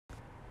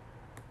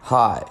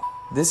Hi,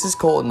 this is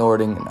Colton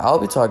Nording, and I'll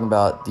be talking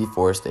about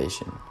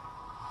deforestation.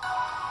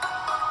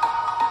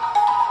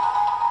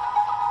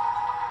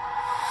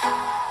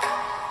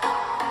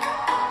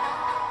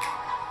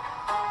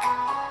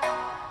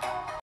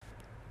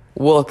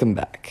 Welcome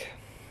back.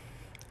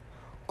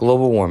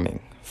 Global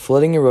warming,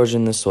 flooding,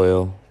 erosion in the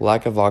soil,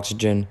 lack of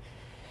oxygen,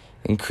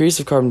 increase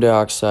of carbon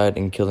dioxide,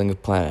 and killing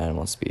of plant and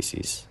animal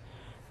species.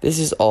 This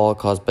is all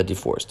caused by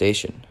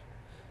deforestation.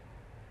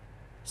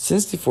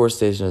 Since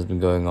deforestation has been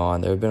going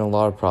on, there have been a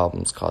lot of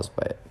problems caused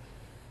by it.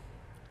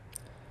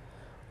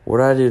 What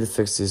I do to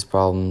fix these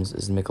problems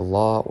is make a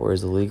law where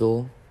it's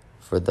illegal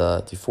for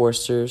the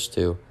deforesters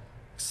to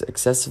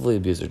excessively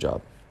abuse their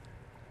job.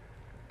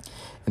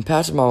 In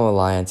Pachamama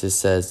Alliance, it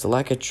says the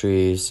lack of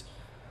trees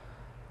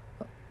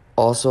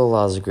also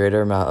allows a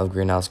greater amount of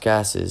greenhouse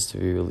gases to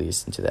be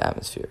released into the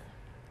atmosphere.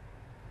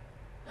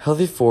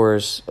 Healthy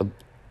forests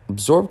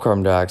absorb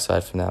carbon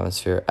dioxide from the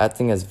atmosphere,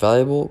 acting as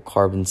valuable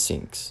carbon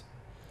sinks.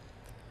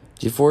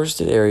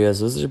 Deforested areas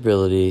lose their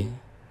ability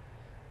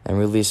and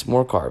release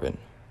more carbon.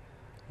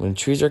 When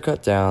trees are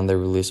cut down, they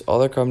release all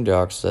their carbon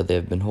dioxide they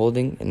have been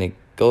holding, and it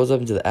goes up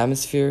into the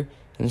atmosphere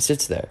and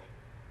sits there.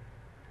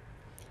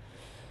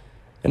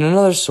 In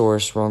another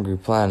source from One Green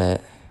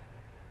Planet,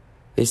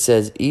 it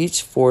says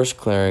each forest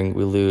clearing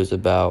we lose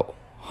about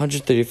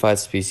 135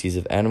 species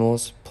of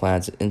animals,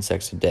 plants, and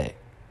insects a day.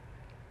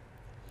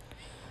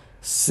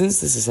 Since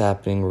this is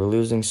happening, we're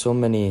losing so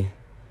many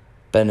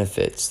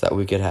benefits that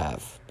we could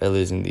have by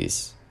losing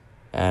these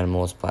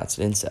animals, plants,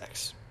 and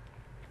insects.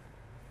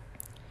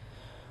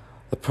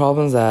 The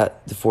problems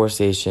that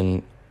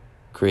deforestation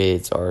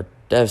creates are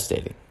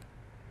devastating.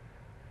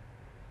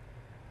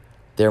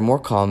 They are more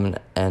common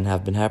and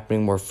have been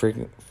happening more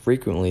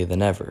frequently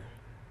than ever.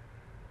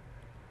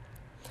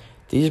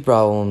 These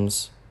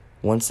problems,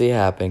 once they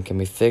happen, can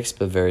be fixed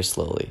but very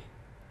slowly,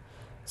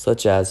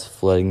 such as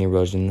flooding and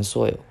erosion in the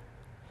soil.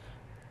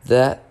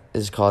 That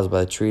is caused by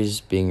the trees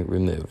being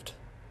removed.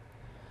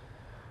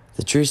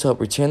 The trees help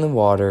retain the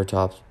water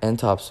and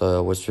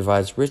topsoil, which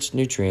provides rich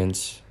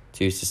nutrients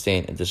to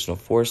sustain additional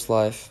forest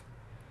life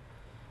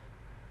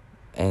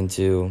and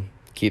to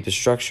keep the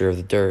structure of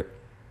the dirt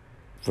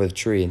for the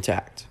tree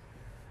intact.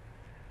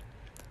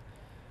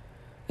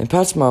 In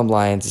Pachamama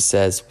Alliance, it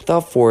says,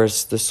 without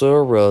forests, the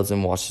soil erodes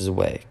and washes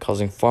away,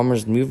 causing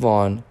farmers to move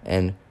on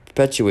and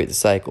perpetuate the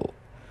cycle.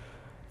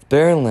 The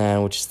barren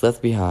land which is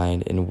left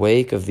behind in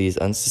wake of these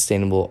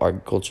unsustainable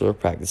agricultural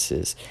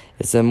practices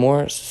is then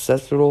more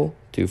susceptible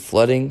to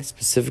flooding,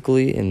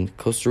 specifically in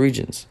coastal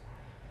regions.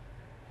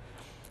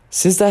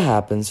 Since that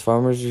happens,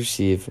 farmers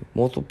receive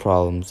multiple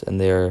problems, and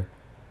they are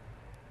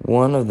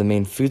one of the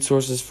main food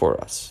sources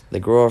for us. They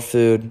grow our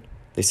food,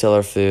 they sell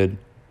our food,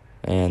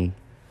 and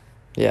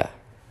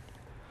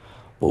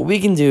what we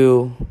can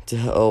do to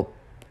help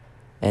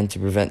and to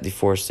prevent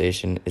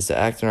deforestation is to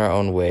act in our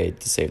own way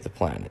to save the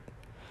planet,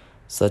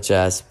 such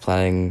as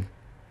planting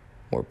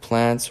more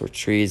plants or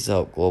trees to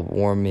help global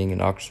warming and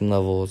oxygen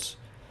levels,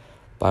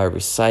 by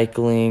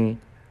recycling,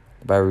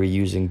 by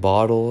reusing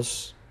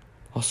bottles,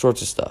 all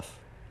sorts of stuff.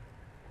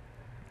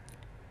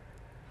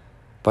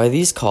 By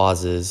these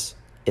causes,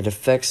 it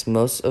affects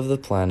most of the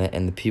planet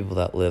and the people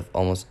that live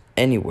almost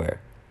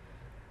anywhere.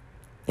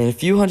 In a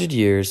few hundred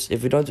years,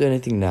 if we don't do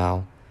anything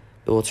now,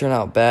 it will turn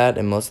out bad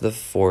and most of the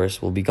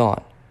forest will be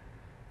gone.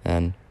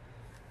 And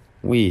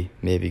we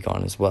may be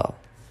gone as well.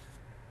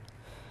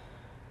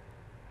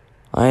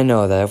 I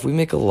know that if we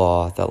make a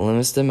law that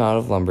limits the amount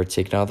of lumber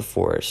taken out of the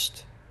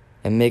forest,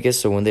 and make it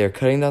so when they are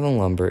cutting down the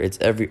lumber, it's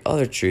every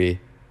other tree,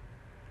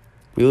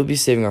 we will be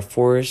saving our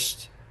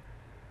forest,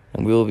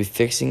 and we will be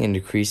fixing and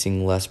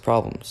decreasing less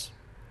problems.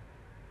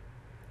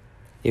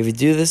 If we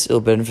do this, it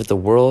will benefit the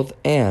world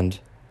and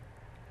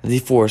the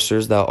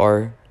deforesters that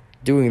are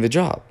doing the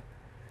job.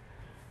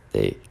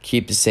 They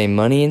keep the same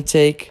money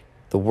intake,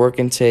 the work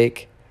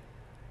intake,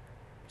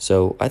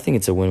 so I think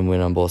it's a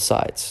win-win on both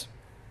sides.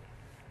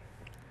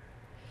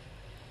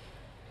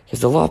 If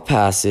the law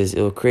passes,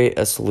 it will create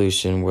a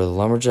solution where the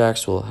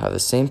lumberjacks will have the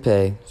same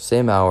pay,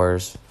 same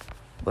hours,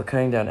 but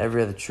cutting down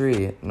every other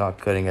tree, not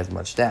cutting as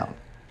much down.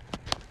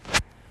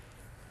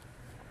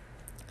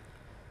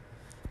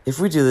 If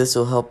we do this, it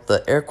will help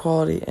the air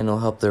quality and it will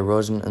help the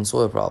erosion and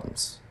soil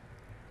problems.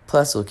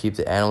 Plus, it will keep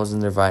the animals in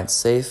their environment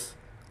safe,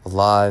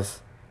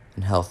 alive,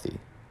 and healthy.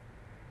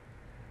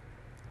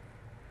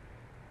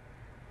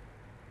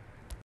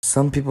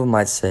 Some people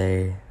might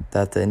say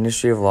that the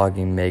industry of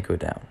logging may go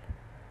down.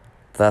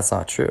 But that's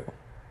not true.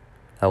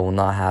 That will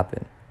not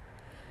happen.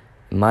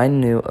 In my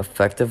new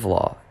effective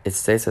law, it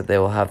states that they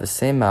will have the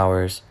same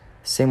hours,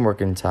 same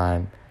working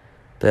time,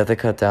 but they have to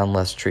cut down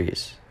less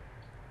trees.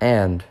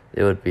 And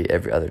it would be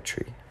every other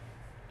tree.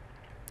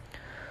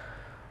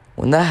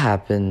 When that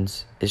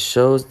happens, it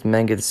shows the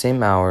men get the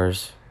same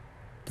hours,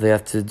 but they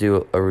have to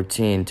do a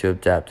routine to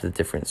adapt to the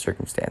different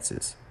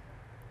circumstances.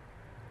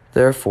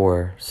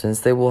 Therefore, since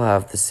they will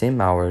have the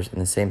same hours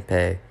and the same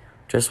pay,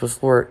 just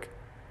with work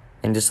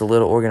and just a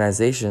little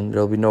organization,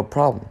 there will be no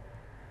problem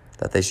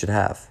that they should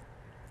have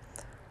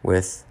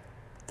with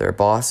their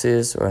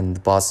bosses or the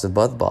bosses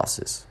above the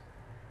bosses.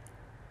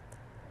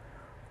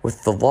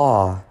 With the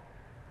law,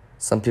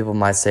 some people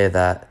might say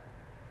that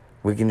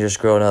we can just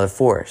grow another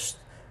forest,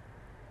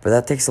 but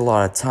that takes a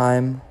lot of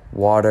time,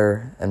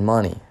 water, and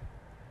money.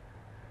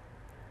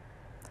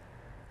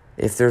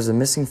 If there's a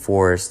missing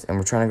forest and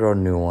we're trying to grow a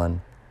new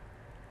one,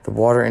 the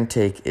water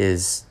intake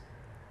is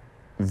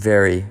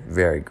very,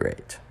 very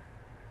great.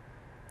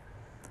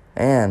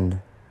 And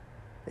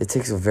it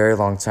takes a very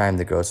long time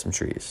to grow some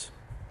trees.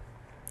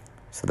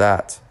 So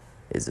that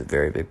is a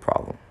very big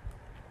problem.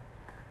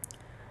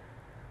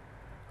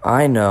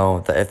 I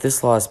know that if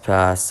this law is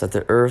passed, that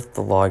the earth,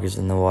 the loggers,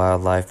 and the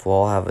wildlife will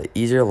all have an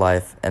easier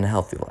life and a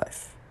healthy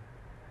life.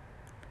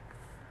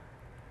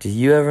 Do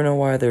you ever know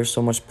why there's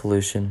so much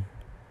pollution?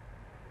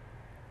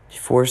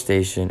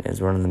 Deforestation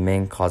is one of the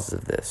main causes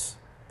of this,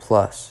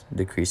 plus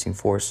decreasing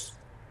forest.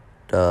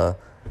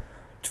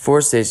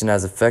 Deforestation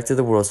has affected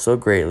the world so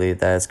greatly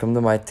that it's come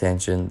to my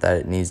attention that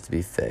it needs to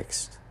be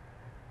fixed.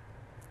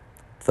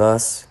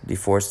 Thus,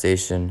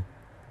 deforestation,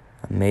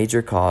 a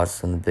major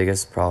cause and the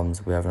biggest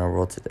problems we have in our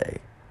world today.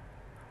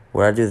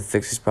 What I do to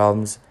fix these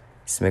problems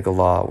is to make a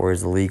law where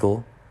it's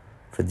illegal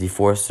for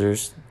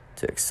deforesters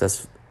to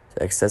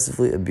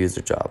excessively abuse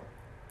their job.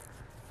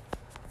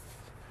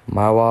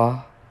 My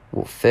law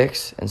will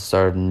fix and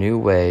start a new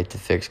way to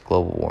fix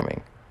global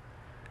warming.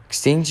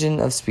 Extinction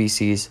of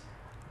species,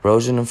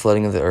 erosion and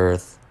flooding of the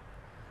earth,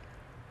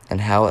 and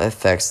how it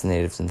affects the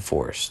natives in the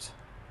forest.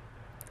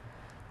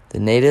 The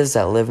natives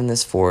that live in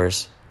this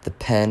forest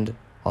depend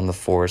on the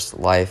forest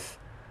life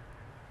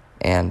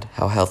and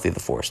how healthy the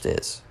forest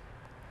is.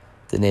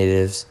 The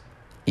natives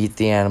eat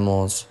the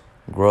animals,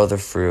 grow their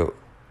fruit,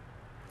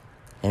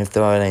 and if they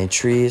don't have any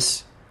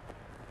trees,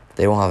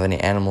 they won't have any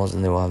animals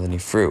and they won't have any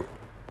fruit,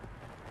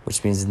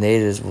 which means the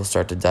natives will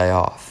start to die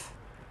off.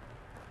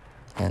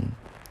 And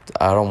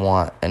I don't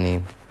want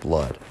any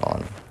blood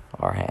on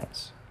our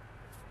hands.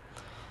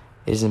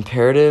 It is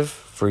imperative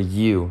for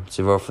you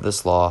to vote for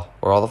this law,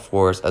 or all the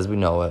forests as we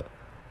know it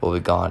will be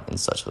gone in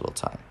such little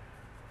time.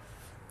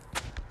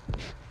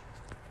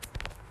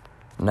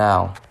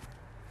 Now,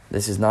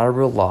 this is not a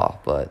real law,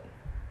 but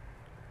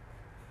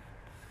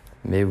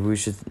maybe we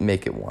should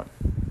make it one.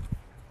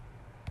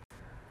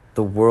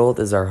 The world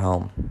is our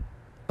home,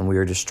 and we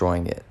are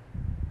destroying it.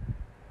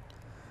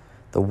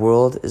 The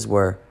world is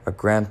where our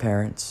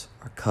grandparents,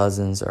 our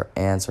cousins, our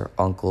aunts, our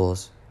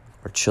uncles,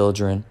 our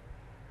children,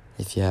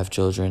 if you have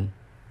children,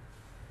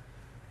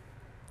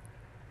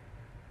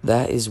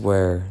 that is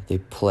where they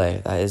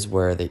play. That is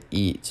where they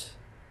eat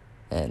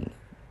and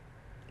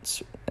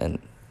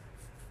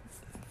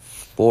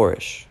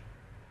flourish.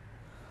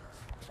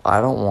 I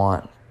don't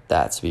want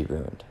that to be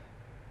ruined.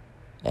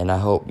 And I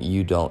hope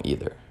you don't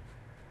either.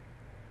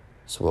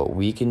 So what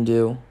we can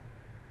do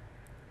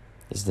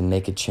is to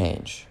make a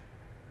change.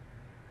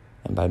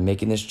 And by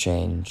making this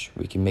change,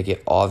 we can make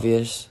it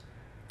obvious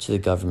to the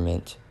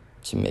government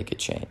to make a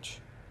change.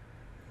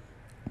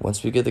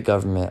 Once we get the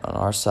government on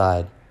our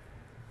side,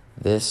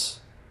 this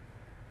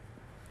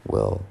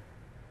will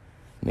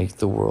make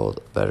the world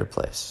a better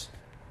place.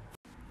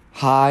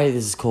 Hi,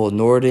 this is Cole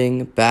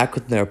Nording, back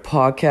with another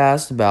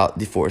podcast about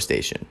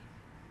deforestation.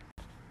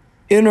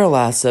 In our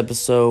last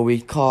episode,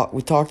 we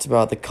talked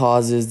about the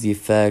causes, the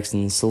effects,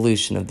 and the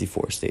solution of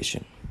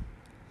deforestation.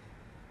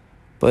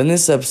 But in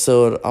this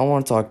episode, I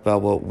want to talk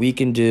about what we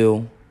can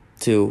do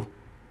to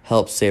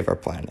help save our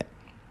planet.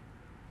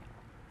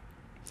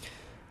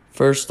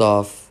 First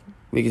off,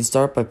 we can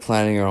start by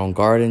planting our own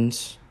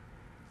gardens,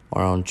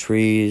 our own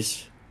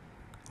trees,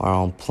 our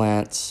own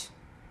plants.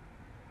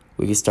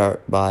 We can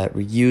start by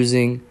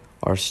reusing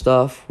our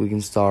stuff. We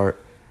can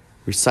start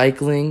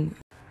recycling.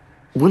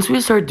 Once we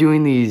start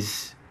doing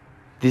these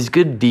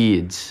good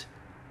deeds,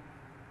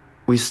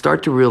 we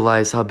start to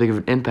realize how big of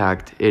an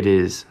impact it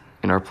is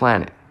in our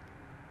planet.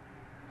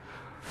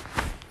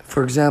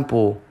 For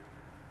example,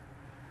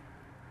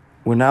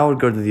 when I would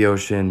go to the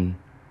ocean,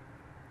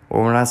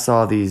 or when I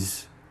saw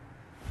these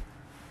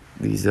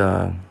what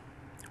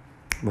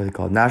are they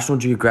called? National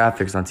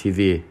Geographics on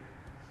TV,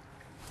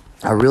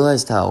 I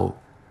realized how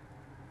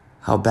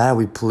bad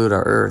we pollute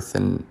our earth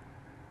and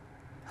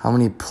how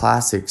many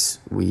plastics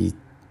we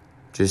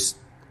just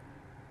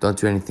don't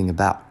do anything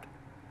about.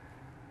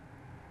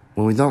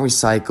 When we don't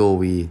recycle,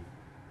 we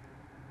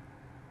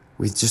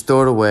just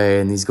throw it away,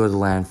 and these go to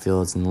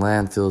landfills, and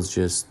landfills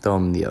just throw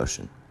them in the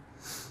ocean.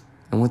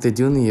 And what they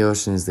do in the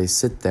ocean is they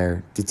sit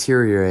there,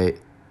 deteriorate,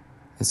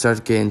 and start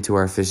to get into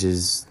our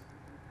fish's,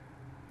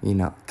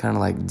 kind of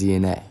like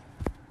DNA.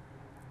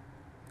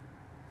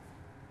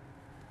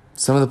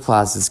 Some of the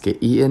plastics get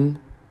eaten,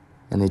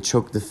 and they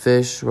choke the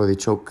fish, or they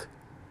choke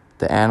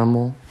the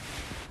animal.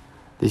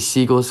 The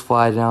seagulls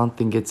fly down,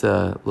 think it's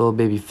a little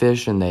baby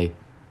fish, and they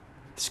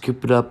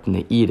scoop it up and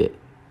they eat it.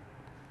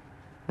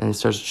 And it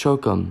starts to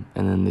choke them,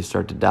 and then they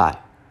start to die.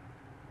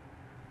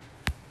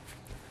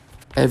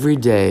 Every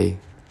day,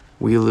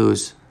 we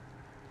lose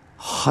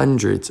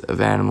hundreds of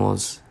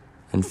animals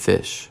and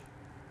fish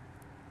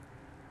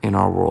in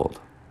our world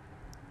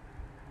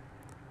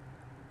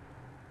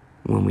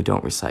when we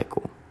don't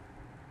recycle.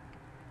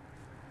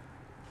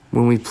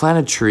 When we plant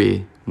a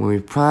tree, when we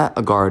plant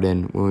a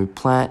garden, when we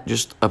plant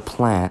just a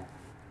plant,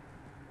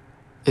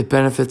 it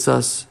benefits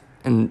us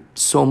in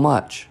so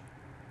much.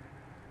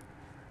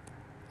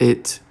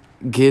 It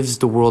gives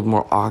the world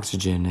more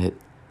oxygen. It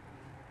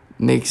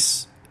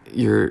makes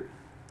your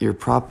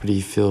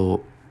property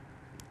feel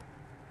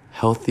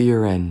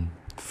healthier and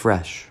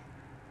fresh.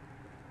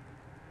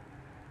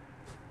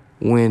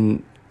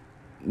 When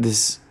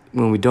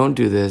we don't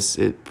do this,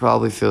 it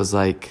probably feels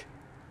like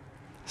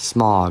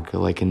smog,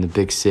 like in the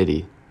big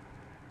city.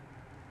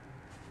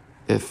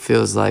 It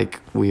feels like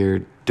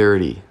we're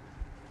dirty,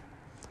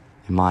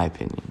 in my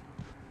opinion.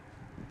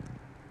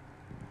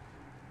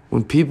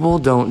 When people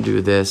don't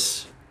do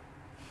this,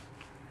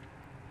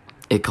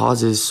 it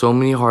causes so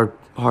many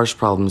harsh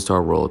problems to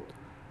our world.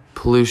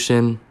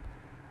 Pollution,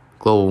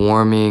 global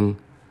warming,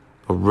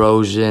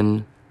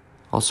 erosion,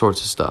 all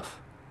sorts of stuff.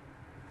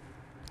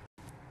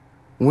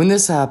 When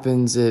this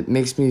happens, it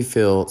makes me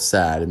feel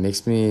sad. It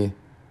makes me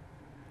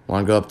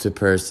want to go up to a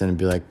person and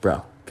be like,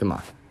 bro, come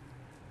on.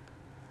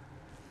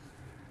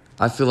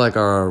 I feel like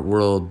our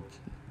world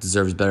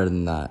deserves better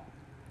than that.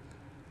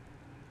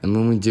 And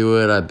when we do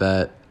it, I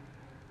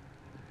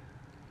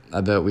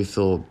bet we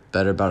feel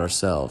better about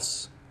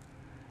ourselves.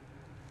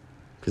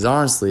 Because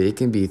honestly, it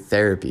can be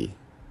therapy.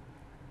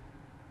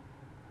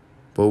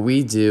 What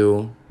we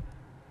do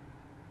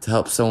to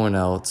help someone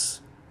else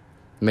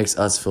makes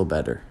us feel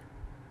better.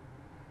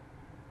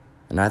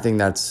 And I think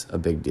that's a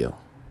big deal.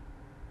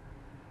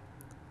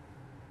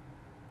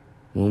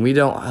 When we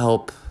don't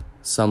help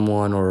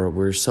someone or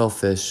we're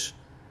selfish,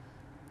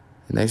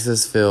 it makes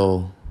us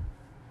feel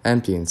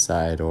empty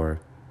inside or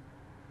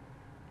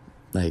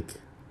like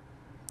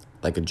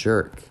a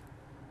jerk.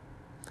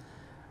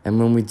 And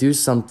when we do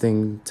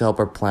something to help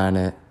our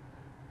planet,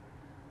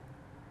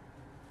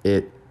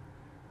 it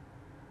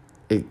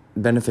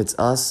benefits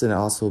us and it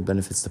also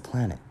benefits the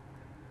planet.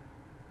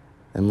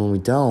 And when we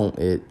don't,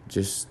 it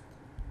just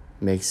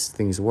makes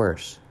things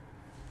worse.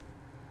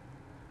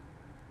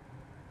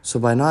 So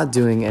by not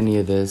doing any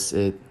of this,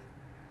 it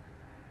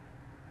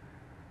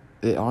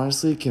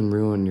honestly can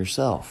ruin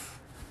yourself.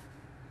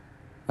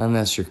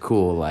 Unless you're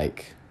cool,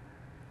 like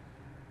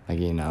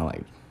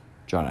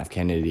John F.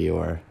 Kennedy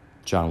or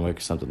John Wick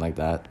or something like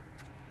that.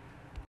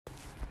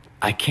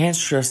 I can't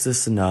stress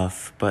this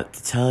enough, but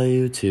to tell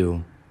you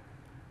to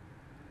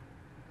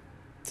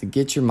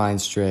get your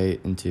mind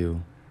straight and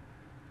to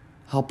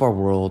help our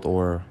world,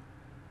 or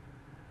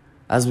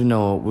as we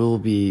know, we'll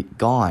be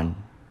gone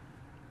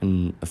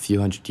in a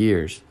few hundred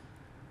years.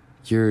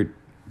 Your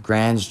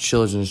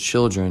grandchildren's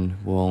children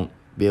won't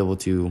be able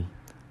to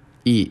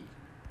eat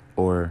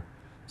or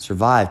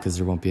survive because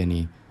there won't be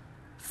any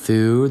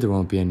food, there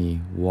won't be any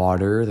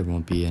water, there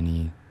won't be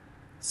any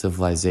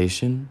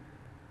civilization.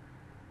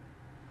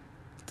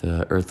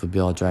 The earth will be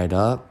all dried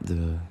up,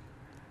 the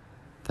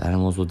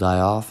animals will die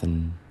off,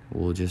 and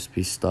we'll just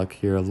be stuck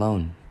here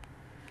alone,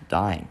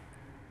 dying.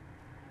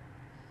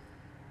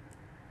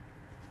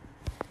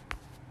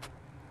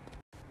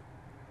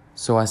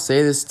 So I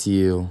say this to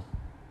you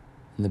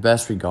in the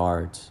best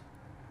regards,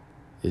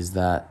 is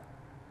that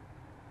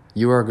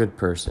you are a good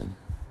person.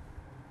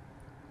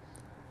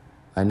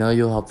 I know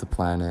you'll help the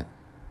planet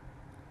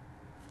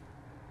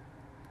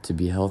to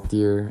be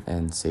healthier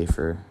and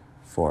safer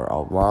for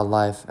our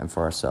wildlife and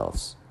for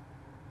ourselves.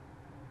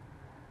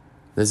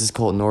 This is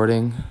Colt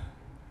Nording,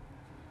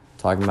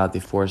 talking about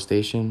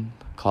deforestation,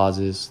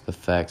 causes, the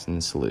effects, and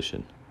the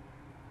solution.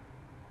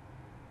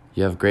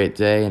 You have a great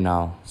day, and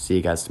I'll see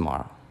you guys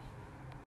tomorrow.